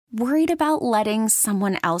Worried about letting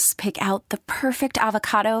someone else pick out the perfect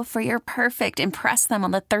avocado for your perfect impress them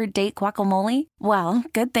on the third date guacamole? Well,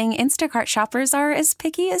 good thing Instacart shoppers are as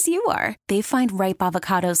picky as you are. They find ripe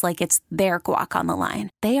avocados like it's their guac on the line.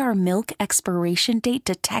 They are milk expiration date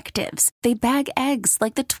detectives. They bag eggs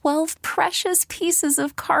like the 12 precious pieces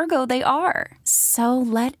of cargo they are. So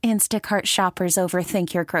let Instacart shoppers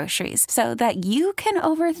overthink your groceries so that you can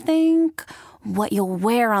overthink what you'll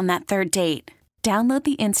wear on that third date. Download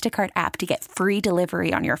the Instacart app to get free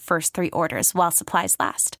delivery on your first 3 orders while supplies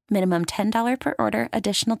last. Minimum $10 per order.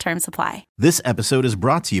 Additional terms apply. This episode is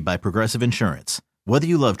brought to you by Progressive Insurance. Whether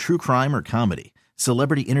you love true crime or comedy,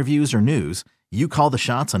 celebrity interviews or news, you call the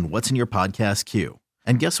shots on what's in your podcast queue.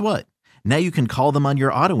 And guess what? Now you can call them on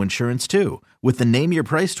your auto insurance too with the Name Your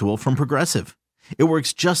Price tool from Progressive. It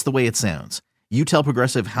works just the way it sounds. You tell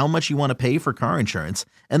Progressive how much you want to pay for car insurance,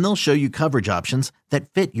 and they'll show you coverage options that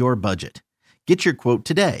fit your budget. Get your quote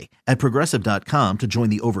today at Progressive.com to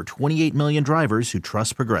join the over 28 million drivers who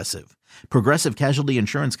trust Progressive. Progressive Casualty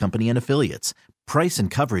Insurance Company and Affiliates. Price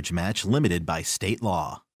and coverage match limited by state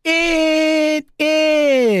law. It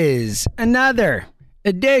is another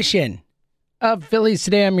edition of Phillies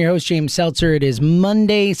Today. I'm your host, James Seltzer. It is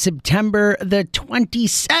Monday, September the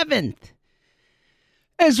 27th.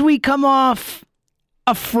 As we come off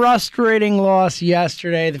a frustrating loss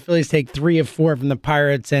yesterday, the Phillies take 3 of 4 from the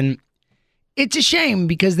Pirates, and it's a shame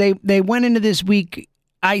because they went into this week,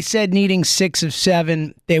 I said, needing 6 of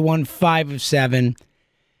 7. They won 5 of 7.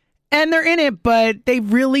 And they're in it, but they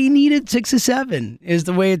really needed 6 of 7 is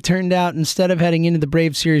the way it turned out. Instead of heading into the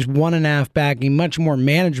Braves series 1.5 back, a much more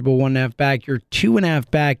manageable 1.5 back, you're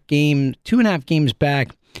 2.5 games back.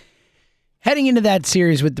 Heading into that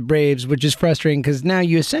series with the Braves, which is frustrating because now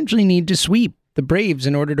you essentially need to sweep the Braves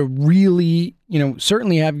in order to really,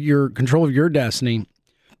 certainly have your control of your destiny.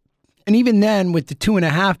 And even then, with the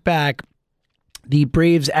 2.5 back, the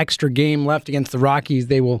Braves' extra game left against the Rockies,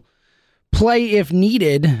 they will play if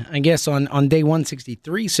needed, I guess, on day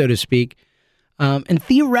 163, so to speak. And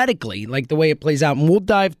theoretically, like the way it plays out, and we'll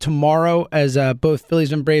dive tomorrow as both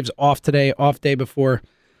Phillies and Braves off today, off day before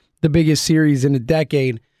the biggest series in a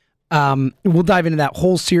decade. We'll dive into that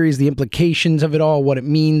whole series, the implications of it all, what it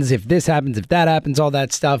means, if this happens, if that happens, all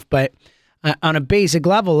that stuff. But on a basic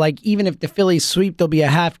level, like even if the Phillies sweep, there'll be a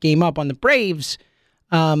half game up on the Braves.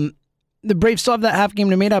 The Braves still have that half game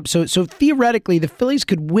to make up. So theoretically, the Phillies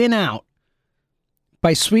could win out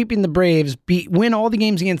by sweeping the Braves, win all the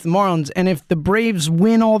games against the Marlins. And if the Braves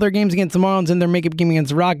win all their games against the Marlins and their makeup game against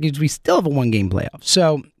the Rockies, we still have a 1-game playoff.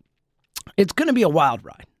 So it's going to be a wild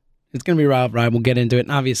ride. It's going to be a wild ride. We'll get into it.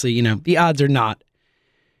 And obviously, the odds are not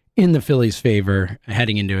in the Phillies' favor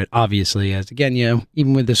heading into it, obviously. As again,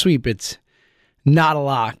 even with the sweep, it's not a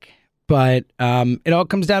lock, but it all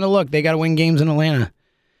comes down to, look, they got to win games in Atlanta.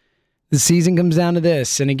 The season comes down to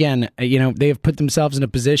this. And again, they have put themselves in a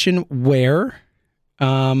position where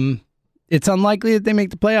it's unlikely that they make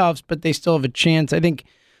the playoffs, but they still have a chance. I think,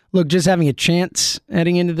 look, just having a chance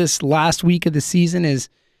heading into this last week of the season is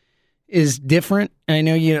different. I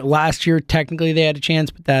know last year, technically they had a chance,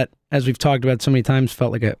 but that, as we've talked about so many times,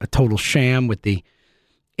 felt like a total sham with the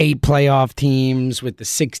 8 playoff teams, with the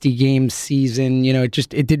 60-game season.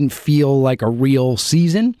 It didn't feel like a real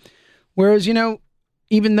season. Whereas,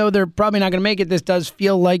 even though they're probably not going to make it, this does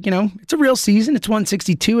feel like, it's a real season. It's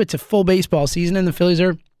 162. It's a full baseball season, and the Phillies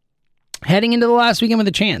are heading into the last weekend with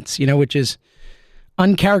a chance, which is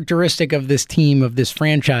uncharacteristic of this team, of this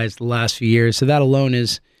franchise the last few years. So that alone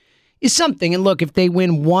is something. And look, if they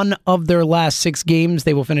win one of their last 6 games,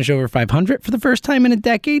 they will finish over 500 for the first time in a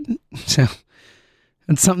decade. So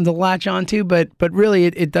it's something to latch onto, but really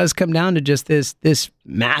it does come down to just this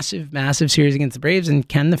massive, massive series against the Braves. And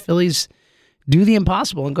can the Phillies do the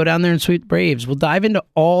impossible and go down there and sweep the Braves? We'll dive into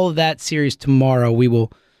all of that series tomorrow. We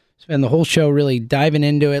will spend the whole show really diving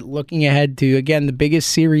into it, looking ahead to, again, the biggest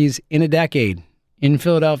series in a decade in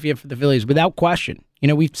Philadelphia for the Phillies, without question.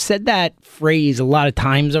 We've said that phrase a lot of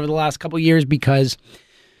times over the last couple of years because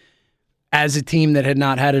as a team that had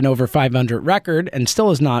not had an over 500 record and still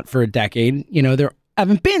is not for a decade, there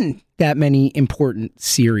haven't been that many important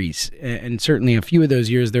series. And certainly a few of those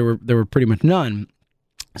years, there were pretty much none.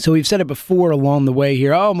 So we've said it before along the way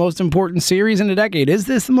here. Oh, most important series in a decade. Is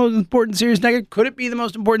this the most important series in a decade? Could it be the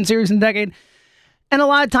most important series in a decade? And a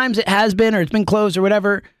lot of times it has been, or it's been close or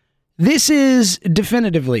whatever. This is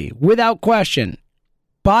definitively, without question,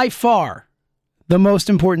 by far the most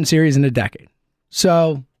important series in a decade.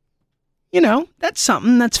 So, that's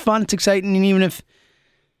something. That's fun. It's exciting. And even if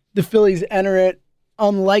the Phillies enter it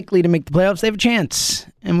unlikely to make the playoffs, they have a chance.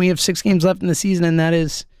 And we have 6 games left in the season, and that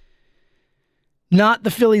is not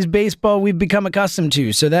the Phillies baseball we've become accustomed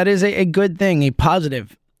to. So that is a good thing, a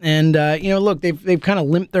positive. And, look, they've kind of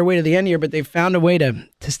limped their way to the end here, but they've found a way to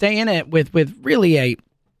stay in it with really a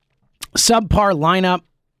subpar lineup.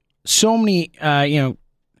 So many,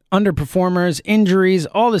 underperformers, injuries,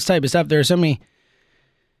 all this type of stuff. There are so many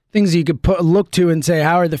things you could look to and say,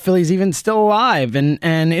 how are the Phillies even still alive? And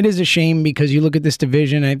it is a shame because you look at this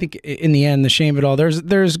division, I think in the end, the shame of it all,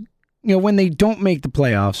 there's when they don't make the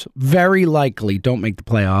playoffs, very likely don't make the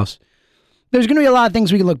playoffs, there's going to be a lot of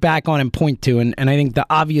things we can look back on and point to. And I think the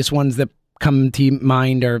obvious ones that come to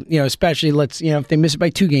mind are, especially if they miss it by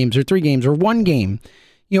 2 games or 3 games or 1 game,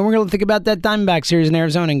 we're going to think about that Diamondback series in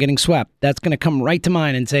Arizona and getting swept. That's going to come right to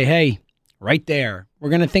mind and say, hey, right there. We're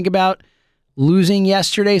going to think about losing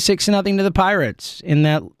yesterday 6-0 to the Pirates in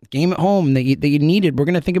that game at home that you needed. We're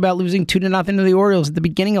going to think about losing 2-0 to the Orioles at the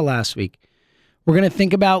beginning of last week. We're going to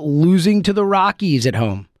think about losing to the Rockies at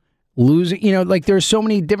home. Losing, there's so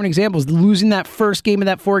many different examples. Losing that first game of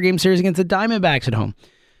that 4-game series against the Diamondbacks at home.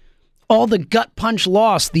 All the gut punch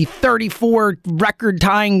loss, the 34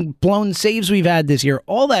 record-tying blown saves we've had this year,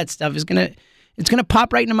 all that stuff is going to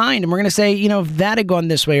pop right into mind. And we're going to say, if that had gone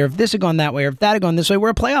this way, or if this had gone that way, or if that had gone this way, we're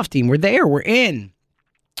a playoff team. We're there. We're in.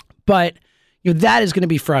 But, that is going to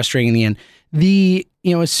be frustrating in the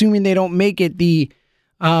end. Assuming they don't make it, the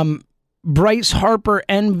Bryce Harper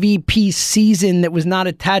MVP season that was not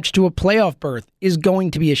attached to a playoff berth is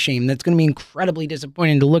going to be a shame. That's going to be incredibly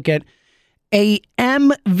disappointing to look at a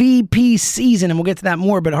MVP season, and we'll get to that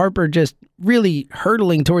more, but Harper just really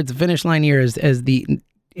hurtling towards the finish line here as the,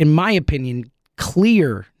 in my opinion,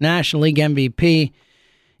 clear National League MVP.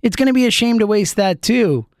 It's going to be a shame to waste that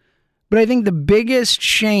too. But I think the biggest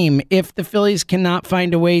shame, if the Phillies cannot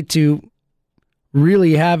find a way to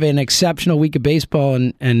really have an exceptional week of baseball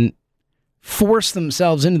and force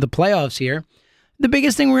themselves into the playoffs here, the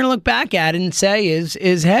biggest thing we're going to look back at and say is,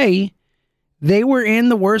 hey, they were in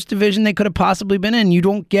the worst division they could have possibly been in. You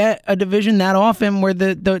don't get a division that often where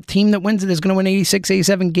the team that wins it is going to win 86,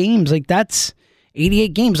 87 games. That's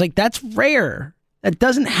 88 games. That's rare. That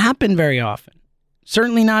doesn't happen very often.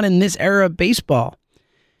 Certainly not in this era of baseball.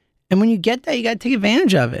 And when you get that, you got to take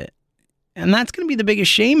advantage of it. And that's going to be the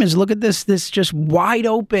biggest shame is look at this just wide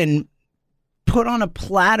open, put on a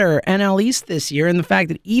platter NL East this year. And the fact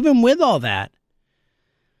that even with all that,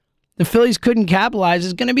 the Phillies couldn't capitalize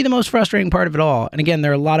is going to be the most frustrating part of it all. And again,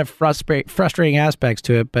 there are a lot of frustrating aspects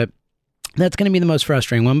to it, but that's going to be the most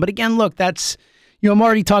frustrating one. But again, look, that's, I'm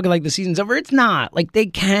already talking like the season's over. It's not. They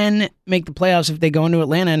can make the playoffs if they go into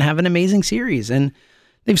Atlanta and have an amazing series. And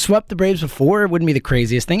they've swept the Braves before. It wouldn't be the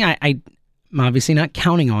craziest thing. I'm obviously not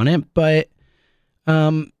counting on it, but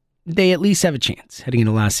they at least have a chance heading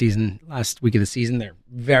into last week of the season. They're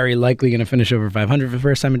very likely going to finish over 500 for the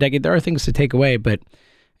first time in a decade. There are things to take away, but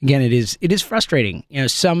again, it is frustrating.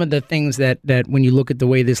 Some of the things that when you look at the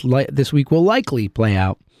way this week will likely play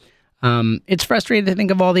out, it's frustrating to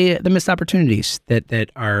think of all the missed opportunities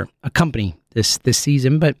that are accompany this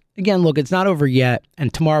season. But again, look, it's not over yet.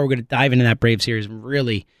 And tomorrow we're going to dive into that Brave series and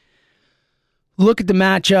really look at the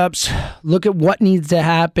matchups, look at what needs to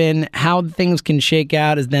happen, how things can shake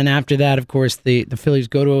out. As then after that, of course, the Phillies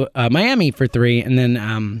go to Miami for 3, and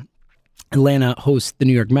then Atlanta hosts the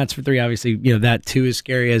New York Mets for 3. Obviously, that too is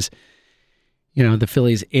scary as, the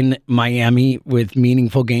Phillies in Miami with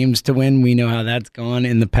meaningful games to win. We know how that's gone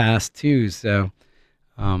in the past too. So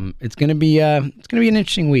it's going to be an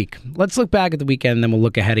interesting week. Let's look back at the weekend, and then we'll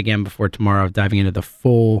look ahead again before tomorrow, diving into the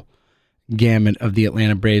full gamut of the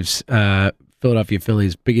Atlanta Braves, Philadelphia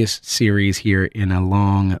Phillies biggest series here in a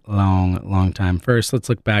long, long, long time. First, let's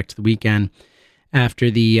look back to the weekend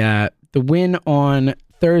after the win on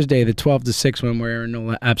Thursday, the 12-6 win, where Aaron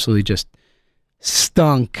Nola absolutely just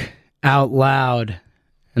stunk out loud,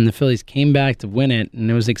 and the Phillies came back to win it,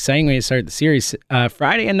 and it was an exciting way to start the series.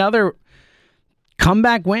 Friday, another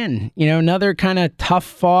comeback win, another kind of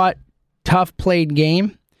tough-fought, tough-played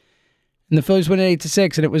game, and the Phillies win it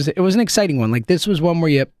 8-6, and it was an exciting one. This was one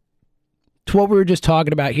where to what we were just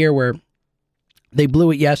talking about here, where they blew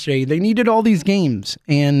it yesterday. They needed all these games,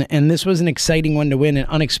 and this was an exciting one to win, an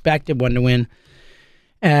unexpected one to win.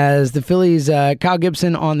 As the Phillies, Kyle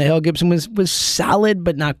Gibson on the hill. Gibson was solid,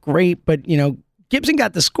 but not great. But, Gibson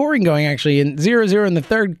got the scoring going, actually, in 0-0 in the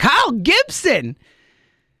third. Kyle Gibson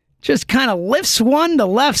just kind of lifts one to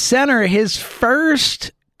left center. His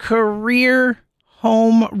first career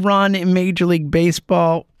home run in Major League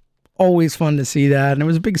Baseball. Always fun to see that. And it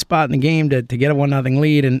was a big spot in the game to get a 1-0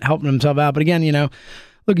 lead and helping himself out. But again,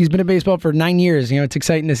 look, he's been in baseball for 9 years. It's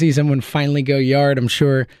exciting to see someone finally go yard. I'm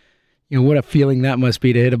sure, what a feeling that must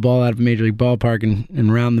be to hit a ball out of a Major League ballpark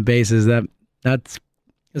and round the bases. That's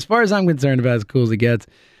As far as I'm concerned, about as cool as it gets.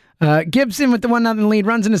 Gibson with the 1-0 lead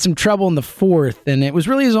runs into some trouble in the fourth, and it was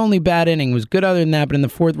really his only bad inning. It was good other than that, but in the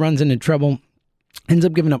fourth runs into trouble. Ends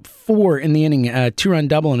up giving up 4 in the inning, a 2-run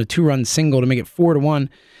double and a 2-run single to make it 4-1.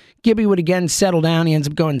 Gibby would again settle down. He ends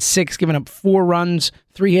up going 6, giving up 4 runs,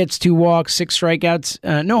 3 hits, 2 walks, 6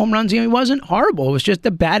 strikeouts, no home runs. He wasn't horrible. It was just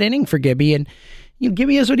a bad inning for Gibby, and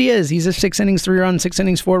Gibby is what he is. He's a 6 innings, 3 runs, 6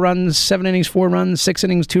 innings, 4 runs, 7 innings, 4 runs, 6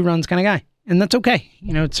 innings, 2 runs kind of guy. And that's okay.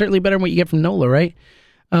 It's certainly better than what you get from Nola, right?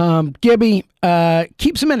 Gibby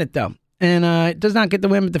keeps him in it, though, and does not get the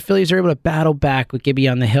win, but the Phillies are able to battle back with Gibby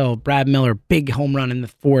on the hill. Brad Miller, big home run in the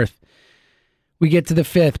fourth. We get to the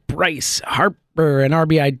fifth. Bryce Harper, an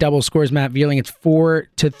RBI double, scores Matt Vierling. It's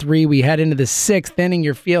 4-3. We head into the sixth inning.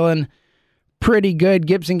 You're feeling pretty good.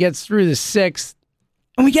 Gibson gets through the sixth,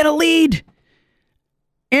 and we get a lead.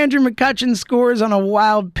 Andrew McCutchen scores on a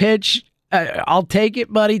wild pitch. I'll take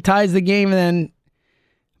it, buddy. Ties the game, and then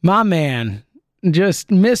my man, just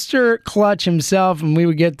Mr. Clutch himself, and we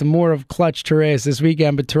would get to more of Clutch Torreyes this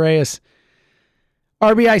weekend, but Torreyes,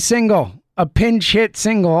 RBI single, a pinch hit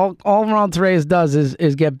single. All Ronald Torreyes does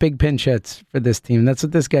is get big pinch hits for this team. That's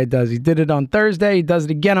what this guy does. He did it on Thursday. He does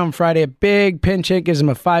it again on Friday. A big pinch hit gives him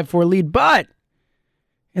a 5-4 lead, but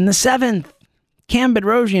in the seventh, Cam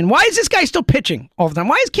Bedrosian. Why is this guy still pitching all the time?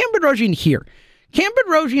 Why is Cam Bedrosian here? Cam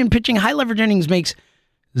Bedrosian pitching high leverage innings makes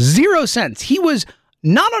 0 sense. He was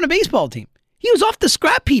not on a baseball team. He was off the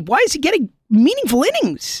scrap heap. Why is he getting meaningful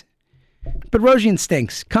innings? Bedrosian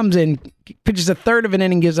stinks. Comes in, pitches a third of an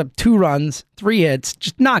inning, gives up 2 runs, 3 hits.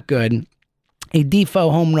 Just not good. A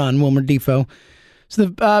Defoe home run, Wilmer Defoe. So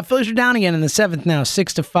the Phillies are down again in the seventh now,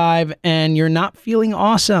 6-5, and you're not feeling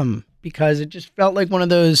awesome because it just felt like one of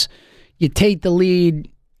those, you take the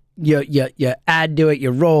lead, you add to it,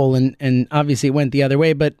 you roll, and obviously it went the other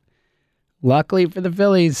way, but luckily for the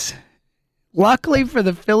Phillies,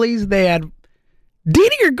 they had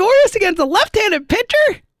Didi Gregorius against a left-handed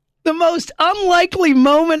pitcher. The most unlikely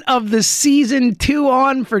moment of the season, 2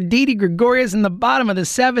 on for Didi Gregorius in the bottom of the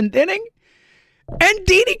 7th inning. And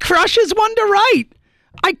Didi crushes one to right.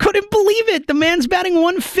 I couldn't believe it. The man's batting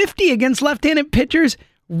 150 against left-handed pitchers,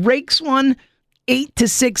 rakes one,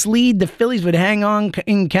 8-6 lead. The Phillies would hang on.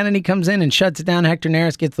 Ian Kennedy comes in and shuts it down. Hector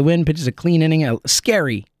Neris gets the win, pitches a clean inning, a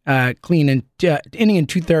scary clean inning in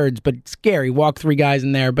 2/3, but scary. Walk 3 guys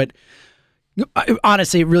in there, but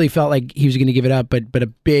honestly, it really felt like he was going to give it up, but a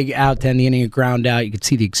big out to end the inning, a ground out. You could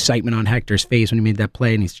see the excitement on Hector's face when he made that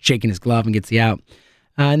play, and he's shaking his glove and gets the out.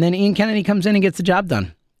 And then Ian Kennedy comes in and gets the job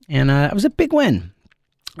done. And it was a big win.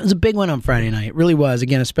 It was a big win on Friday night. It really was,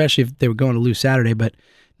 again, especially if they were going to lose Saturday, but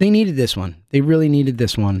they needed this one. They really needed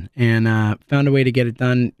this one, and found a way to get it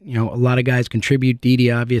done. A lot of guys contribute.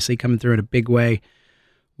 Didi, obviously, coming through in a big way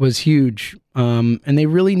was huge. And they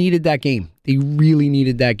really needed that game. They really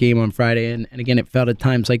needed that game on Friday. And again, it felt at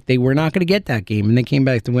times like they were not going to get that game. And they came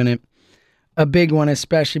back to win it. A big one,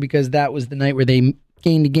 especially because that was the night where they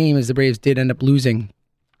gained a game, as the Braves did end up losing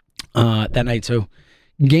that night. So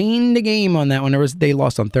gained a game on that one. They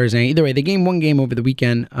lost on Thursday. Either way, they gained one game over the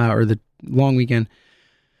weekend, or the long weekend.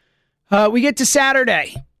 We get to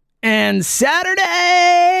Saturday. And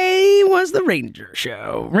Saturday was the Ranger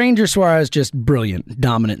show. Ranger Suarez just brilliant,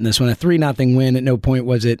 dominant in this one. A 3-0 win. At no point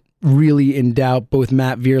was it really in doubt. Both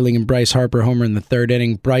Matt Vierling and Bryce Harper homer in the 3rd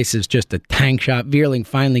inning. Bryce is just a tank shot. Vierling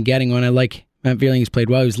finally getting one. I like Matt Vierling. He's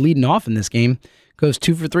played well. He was leading off in this game. Goes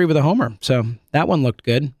 2 for 3 with a homer. So that one looked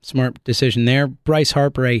good. Smart decision there. Bryce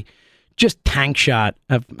Harper, a just tank shot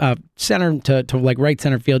of center to like right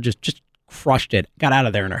center field. Just crushed it. Got out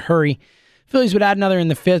of there in a hurry. Phillies would add another in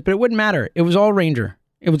the 5th, but it wouldn't matter. It was all Ranger.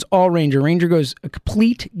 It was all Ranger. Ranger goes a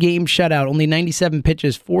complete game shutout. Only 97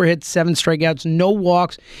 pitches, 4 hits, 7 strikeouts, no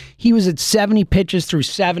walks. He was at 70 pitches through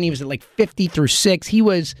 7. He was at like 50 through 6. He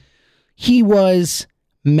was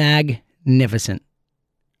magnificent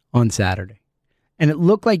on Saturday. And it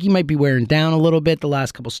looked like he might be wearing down a little bit the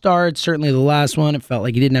last couple starts. Certainly the last one, it felt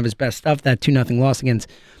like he didn't have his best stuff. That 2-0 loss against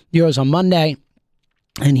the Orioles on Monday.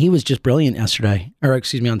 And he was just brilliant on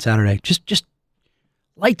Saturday. Just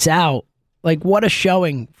lights out. Like, what a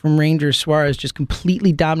showing from Ranger. Suarez just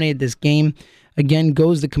completely dominated this game. Again,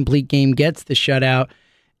 goes the complete game, gets the shutout,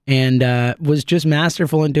 and was just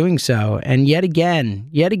masterful in doing so. And yet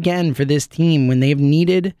again for this team, when they've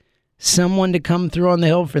needed someone to come through on the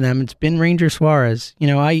hill for them, it's been Ranger Suarez.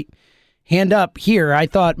 I hand up here, I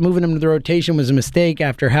thought moving him to the rotation was a mistake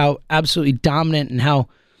after how absolutely dominant and how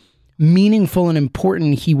meaningful and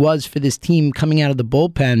important he was for this team coming out of the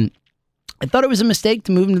bullpen. I thought it was a mistake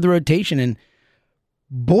to move him to the rotation, and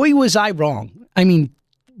boy, was I wrong. I mean,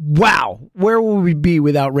 wow, where will we be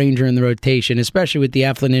without Ranger in the rotation, especially with the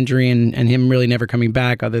Eflin injury and him really never coming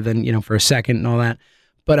back other than, for a second and all that.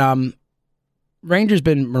 But Ranger's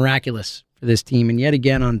been miraculous for this team. And yet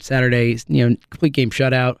again on Saturday, complete game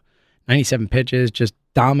shutout, 97 pitches, just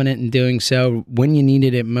dominant in doing so when you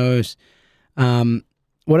needed it most.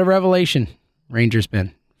 What a revelation Ranger's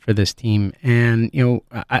been for this team. And,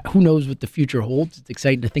 who knows what the future holds. It's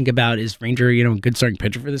exciting to think about, is Ranger, a good starting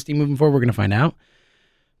pitcher for this team moving forward? We're going to find out.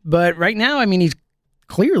 But right now, he's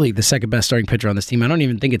clearly the second best starting pitcher on this team. I don't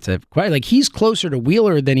even think it's he's closer to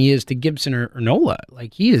Wheeler than he is to Gibson or Nola.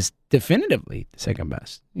 He is definitively the second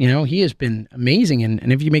best. He has been amazing.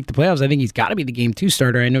 And if you make the playoffs, I think he's got to be the game 2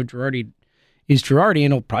 starter. I know Girardi is Girardi,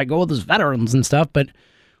 and he'll probably go with his veterans and stuff, but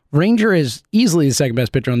Ranger is easily the second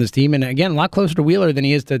best pitcher on this team, and again, a lot closer to Wheeler than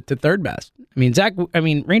he is to third best.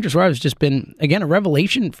 Ranger Suarez has just been, again, a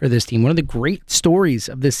revelation for this team. One of the great stories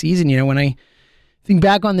of this season. When I think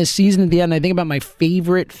back on this season at the end, I think about my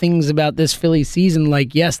favorite things about this Phillies season.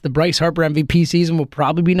 Yes, the Bryce Harper MVP season will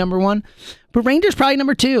probably be number 1, but Ranger's probably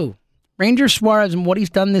number 2. Ranger Suarez and what he's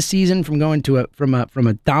done this season, from going to from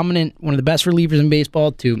a dominant, one of the best relievers in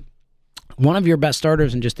baseball, to one of your best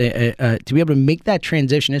starters, and just to be able to make that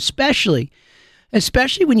transition, especially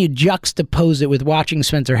when you juxtapose it with watching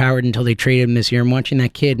Spencer Howard until they traded him this year, and watching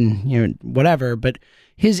that kid and whatever, but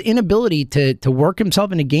his inability to work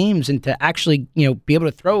himself into games and to actually be able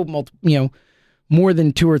to throw more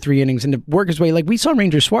than 2 or 3 innings and to work his way. We saw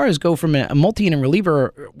Ranger Suarez go from a multi-inning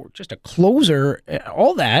reliever, or just a closer,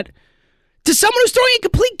 all that, to someone who's throwing a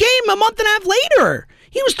complete game a month and a half later.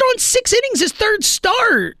 He was throwing 6 innings his third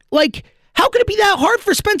start. How could it be that hard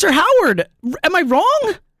for Spencer Howard? Am I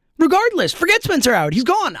wrong? Regardless, forget Spencer Howard. He's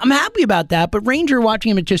gone. I'm happy about that. But Ranger,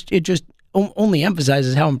 watching him, it just only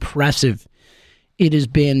emphasizes how impressive it has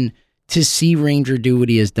been to see Ranger do what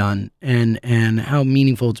he has done, and how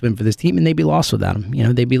meaningful it's been for this team. And they'd be lost without him.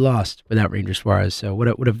 They'd be lost without Ranger Suarez. So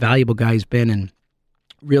what a valuable guy he's been, and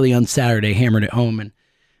really on Saturday hammered it home. And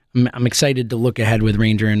I'm excited to look ahead with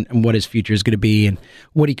Ranger and what his future is going to be and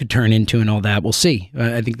what he could turn into and all that. We'll see.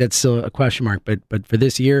 I think that's still a question mark. But for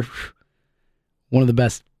this year, one of the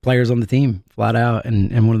best players on the team, flat out,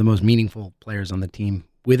 and one of the most meaningful players on the team,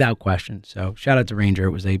 without question. So shout out to Ranger.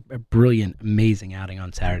 It was a brilliant, amazing outing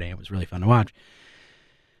on Saturday. It was really fun to watch.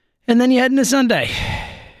 And then you head into Sunday,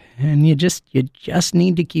 and you just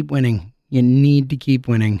need to keep winning. You need to keep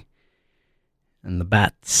winning. And the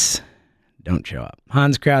bats don't show up.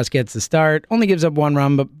 Hans Kraus gets the start, only gives up 1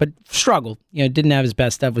 run, but struggled. Didn't have his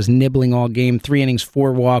best stuff, was nibbling all game. 3 innings,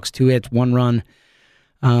 4 walks, 2 hits, 1 run.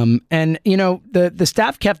 And the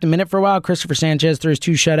staff kept him in it for a while. Christopher Sanchez throws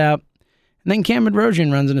 2 shutout. And then Cam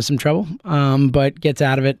Bedrosian runs into some trouble, but gets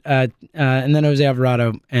out of it. And then Jose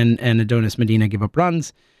Alvarado and Adonis Medina give up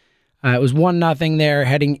runs. It was 1-0 there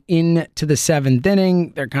heading into the 7th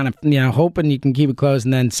inning. They're kind of hoping you can keep it close.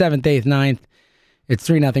 And then 7th, 8th, 9th. It's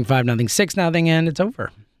 3-0, 5-0, 6-0, and it's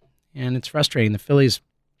over. And it's frustrating. The Phillies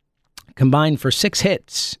combined for 6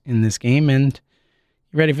 hits in this game. And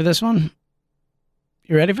you ready for this one?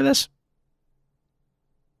 You ready for this?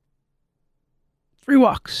 3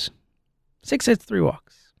 walks. 6 hits, 3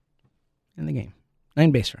 walks in the game.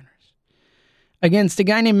 9 base runners. Against a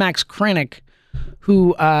guy named Max Kranick,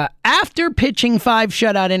 who, after pitching 5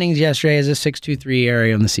 shutout innings yesterday, has a 6.23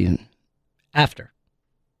 ERA on the season. After.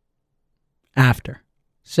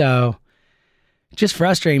 So, just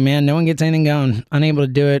frustrating, man. No one gets anything going. Unable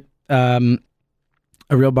to do it. A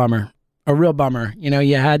real bummer.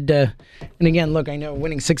 You had to, and again, look, I know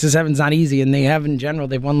winning 6 of 7 is not easy, and they have in general.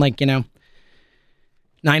 They've won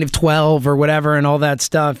 9 of 12 or whatever and all that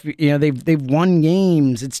stuff. They've won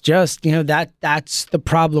games. It's just, that's the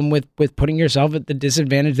problem with putting yourself at the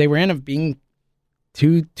disadvantage they were in of being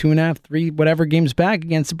 2.5, 3, whatever games back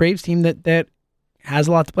against the Braves team that has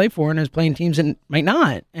a lot to play for and is playing teams that might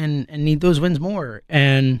not and need those wins more.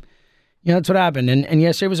 And, that's what happened. And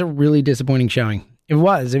yesterday was a really disappointing showing. It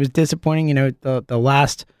was disappointing, the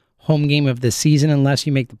last home game of the season, unless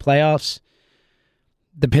you make the playoffs.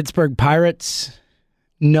 The Pittsburgh Pirates,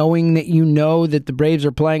 knowing that the Braves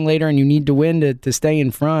are playing later and you need to win to stay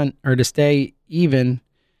in front or to stay even,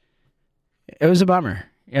 it was a bummer.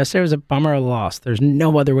 Yesterday was a bummer of a loss. There's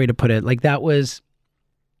no other way to put it. That was,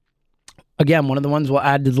 again, one of the ones we'll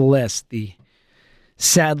add to the list, the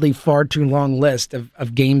sadly far too long list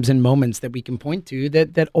of games and moments that we can point to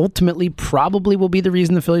that ultimately probably will be the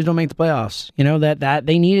reason the Phillies don't make the playoffs. That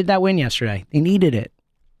they needed that win yesterday. They needed it.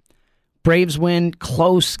 Braves win,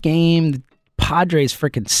 close game. The Padres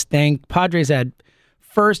freaking stink. Padres had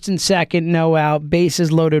first and second, no out,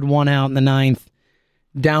 bases loaded, 1 out in the 9th,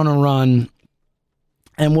 down a run.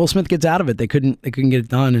 And Will Smith gets out of it. They couldn't get it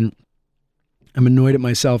done, and I'm annoyed at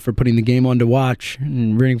myself for putting the game on to watch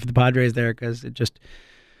and rooting for the Padres there because it just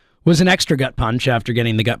was an extra gut punch after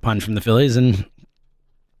getting the gut punch from the Phillies. And,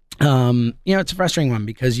 it's a frustrating one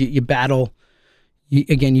because you battle.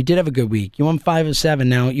 Again, you did have a good week. You won 5 of 7.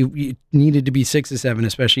 Now, you needed to be 6 of 7,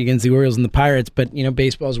 especially against the Orioles and the Pirates. But,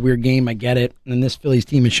 baseball's a weird game. I get it. And this Phillies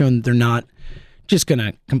team has shown that they're not just going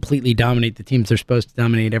to completely dominate the teams they're supposed to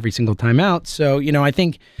dominate every single time out. So, I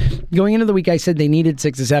think going into the week, I said they needed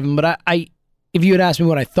 6 of 7. But if you had asked me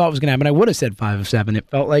what I thought was going to happen, I would have said 5 of 7. It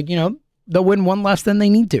felt like, they'll win one less than they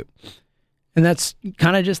need to. And that's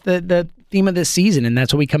kind of just the theme of this season. And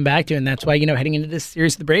that's what we come back to. And that's why, heading into this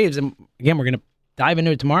series of the Braves, and again, we're going to dive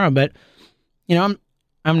into it tomorrow, but, I'm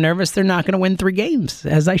nervous they're not going to win 3 games,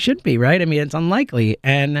 as I should be, right? I mean, it's unlikely.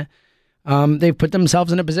 And they've put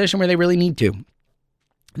themselves in a position where they really need to.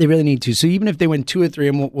 They really need to. So even if they win 2 or 3,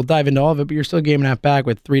 and we'll dive into all of it, but you're still a game and a half back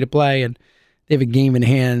with 3 to play, and they have a game in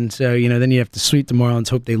hand. So, then you have to sweep tomorrow and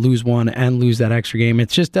hope they lose one and lose that extra game.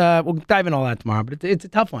 It's just, we'll dive into all that tomorrow, but it's a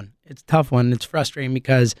tough one. It's a tough one. It's frustrating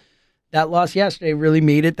because that loss yesterday really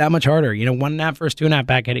made it that much harder. 1.5 versus 2.5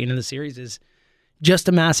 back heading into the series is just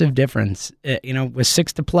a massive difference. With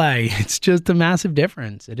 6 to play, it's just a massive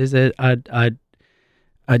difference. It is a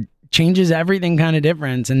changes everything kind of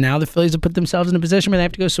difference. And now the Phillies have put themselves in a position where they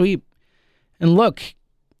have to go sweep. And look,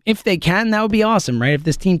 if they can, that would be awesome, right? If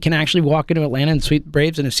this team can actually walk into Atlanta and sweep the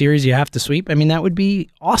Braves in a series you have to sweep, I mean, that would be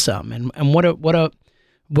awesome. And what a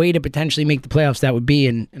way to potentially make the playoffs that would be.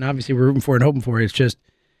 And obviously we're rooting for it and hoping for it. It's just,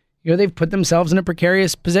 they've put themselves in a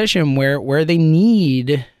precarious position where they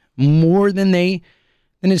need more than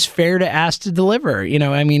is fair to ask to deliver,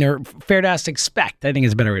 or fair to ask to expect, I think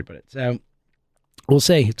is a better way to put it. So we'll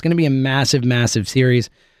see. It's going to be a massive, massive series.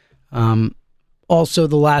 Also,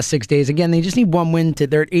 the last 6 days, again, they just need one win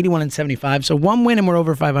they're at 81 and 75. So one win and we're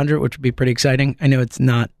over 500, which would be pretty exciting. I know it's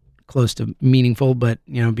not close to meaningful, but,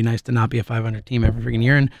 it'd be nice to not be a 500 team every freaking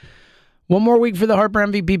year. And one more week for the Harper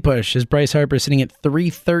MVP push as Bryce Harper sitting at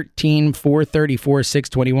 313, 434,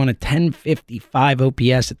 621, a 1055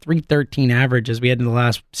 OPS, a 313 average as we head into the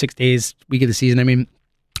last 6 days, week of the season. I mean,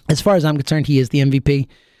 as far as I'm concerned, he is the MVP.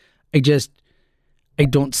 I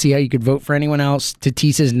don't see how you could vote for anyone else.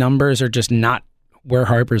 Tatis's numbers are just not where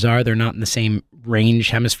Harper's are. They're not in the same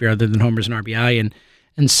range hemisphere other than homers and RBI.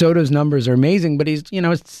 And Soto's numbers are amazing, but he's,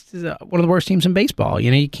 it's one of the worst teams in baseball.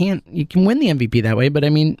 You can win the MVP that way, but I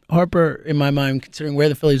mean, Harper, in my mind, considering where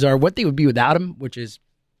the Phillies are, what they would be without him, which is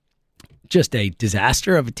just a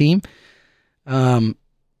disaster of a team. I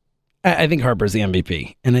think Harper's the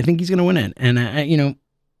MVP, and I think he's going to win it. And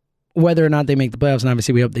whether or not they make the playoffs, and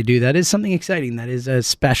obviously we hope they do, that is something exciting. That is a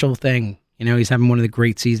special thing. He's having one of the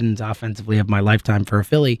great seasons offensively of my lifetime for a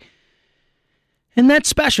Philly. And that's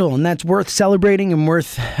special, and that's worth celebrating and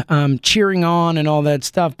worth cheering on and all that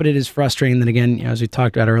stuff. But it is frustrating that, again, as we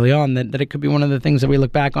talked about early on, that it could be one of the things that we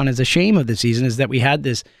look back on as a shame of the season is that we had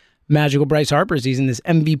this magical Bryce Harper season, this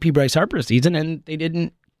MVP Bryce Harper season, and they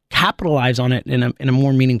didn't capitalize on it in a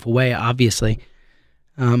more meaningful way, obviously.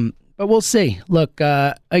 But we'll see. Look,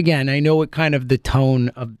 again, I know what kind of the tone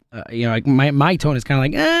of, my tone is kind of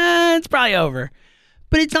like, it's probably over.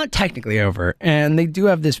 But it's not technically over. And they do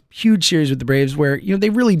have this huge series with the Braves where, they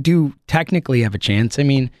really do technically have a chance. I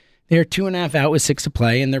mean, they're 2.5 out with 6 to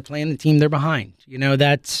play, and they're playing the team they're behind.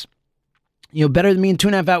 That's, better than being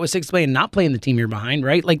 2.5 out with 6 to play and not playing the team you're behind,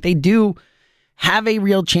 right? Like, they do have a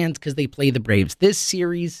real chance because they play the Braves. This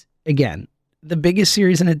series, again, the biggest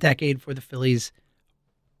series in a decade for the Phillies,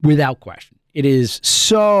 without question. It is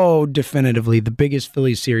so definitively the biggest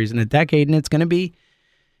Phillies series in a decade, and it's going to be,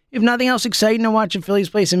 if nothing else, exciting to watch the Phillies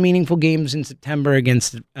play some meaningful games in September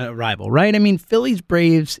against a rival, right? I mean,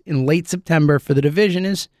 Phillies-Braves in late September for the division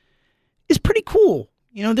is pretty cool.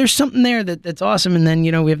 There's something there that's awesome, and then,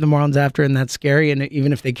 we have the Marlins after, and that's scary, and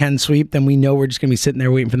even if they can sweep, then we know we're just going to be sitting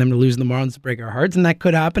there waiting for them to lose the Marlins to break our hearts, and that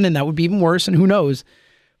could happen, and that would be even worse, and who knows.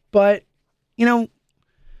 But,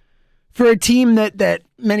 for a team that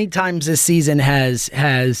many times this season has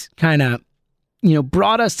kind of,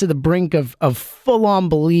 brought us to the brink of full-on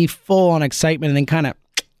belief, full-on excitement, and then kind of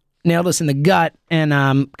nailed us in the gut. And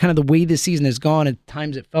kind of the way this season has gone, at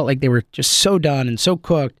times it felt like they were just so done and so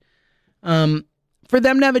cooked. For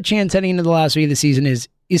them to have a chance heading into the last week of the season is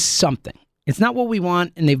something. It's not what we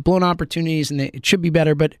want, and they've blown opportunities, and it should be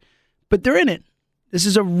better, but they're in it. This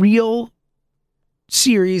is a real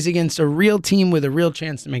series against a real team with a real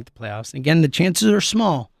chance to make the playoffs. And again, the chances are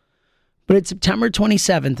small. But it's September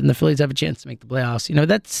 27th, and the Phillies have a chance to make the playoffs.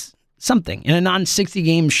 That's something. In a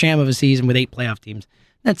non-60-game sham of a season with 8 playoff teams,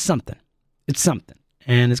 that's something. It's something.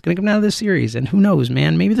 And it's going to come down to this series. And who knows,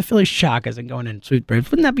 man? Maybe the Phillies shock isn't going in sweep Braves.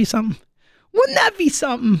 Wouldn't that be something? Wouldn't that be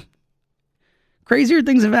something? Crazier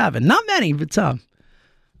things have happened. Not many, but some.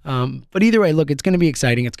 But either way, look, it's going to be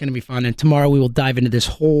exciting. It's going to be fun. And tomorrow we will dive into this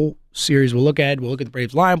whole series. We'll look at the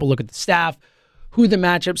Braves line. We'll look at the staff, who the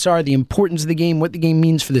matchups are, the importance of the game, what the game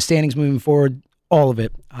means for the standings moving forward, all of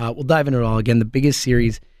it. We'll dive into it all. Again, the biggest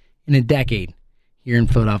series in a decade here in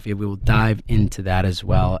Philadelphia. We will dive into that as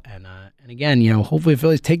well. And again, hopefully the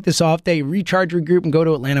Phillies take this off day, recharge, regroup, and go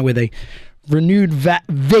to Atlanta with a renewed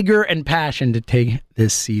vigor and passion to take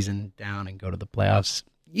this season down and go to the playoffs.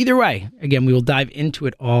 Either way, again, we will dive into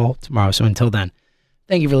it all tomorrow. So until then,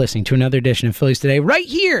 thank you for listening to another edition of Phillies Today right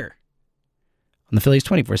here on the Phillies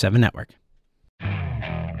 24/7 Network.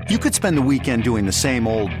 You could spend the weekend doing the same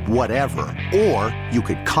old whatever, or you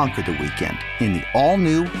could conquer the weekend in the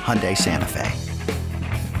all-new Hyundai Santa Fe.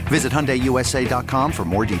 Visit HyundaiUSA.com for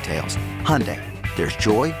more details. Hyundai, there's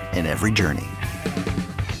joy in every journey.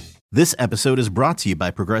 This episode is brought to you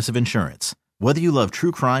by Progressive Insurance. Whether you love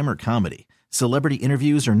true crime or comedy, celebrity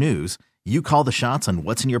interviews or news, you call the shots on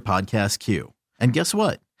what's in your podcast queue. And guess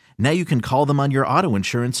what? Now you can call them on your auto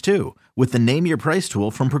insurance too with the Name Your Price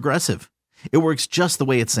tool from Progressive. It works just the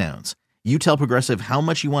way it sounds. You tell Progressive how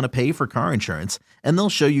much you want to pay for car insurance, and they'll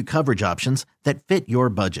show you coverage options that fit your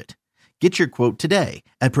budget. Get your quote today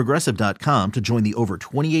at Progressive.com to join the over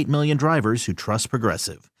 28 million drivers who trust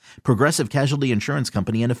Progressive. Progressive Casualty Insurance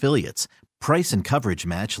Company and Affiliates. Price and coverage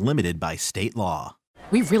match limited by state law.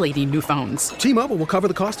 We really need new phones. T-Mobile will cover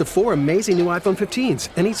the cost of 4 amazing new iPhone 15s,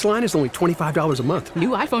 and each line is only $25 a month. New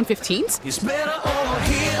iPhone 15s? It's better over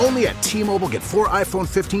here. Only at T-Mobile, get 4 iPhone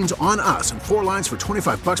 15s on us and 4 lines for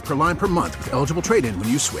 $25 per line per month with eligible trade-in when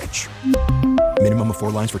you switch. Minimum of 4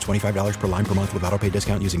 lines for $25 per line per month with autopay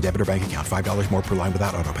discount using debit or bank account. $5 more per line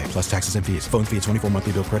without autopay, plus taxes and fees. Phone fee at 24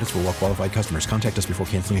 monthly bill credits for well-qualified customers. Contact us before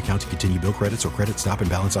canceling account to continue bill credits or credit stop and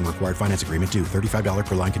balance on required finance agreement due. $35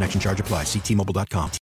 per line connection charge applies. See T-Mobile.com.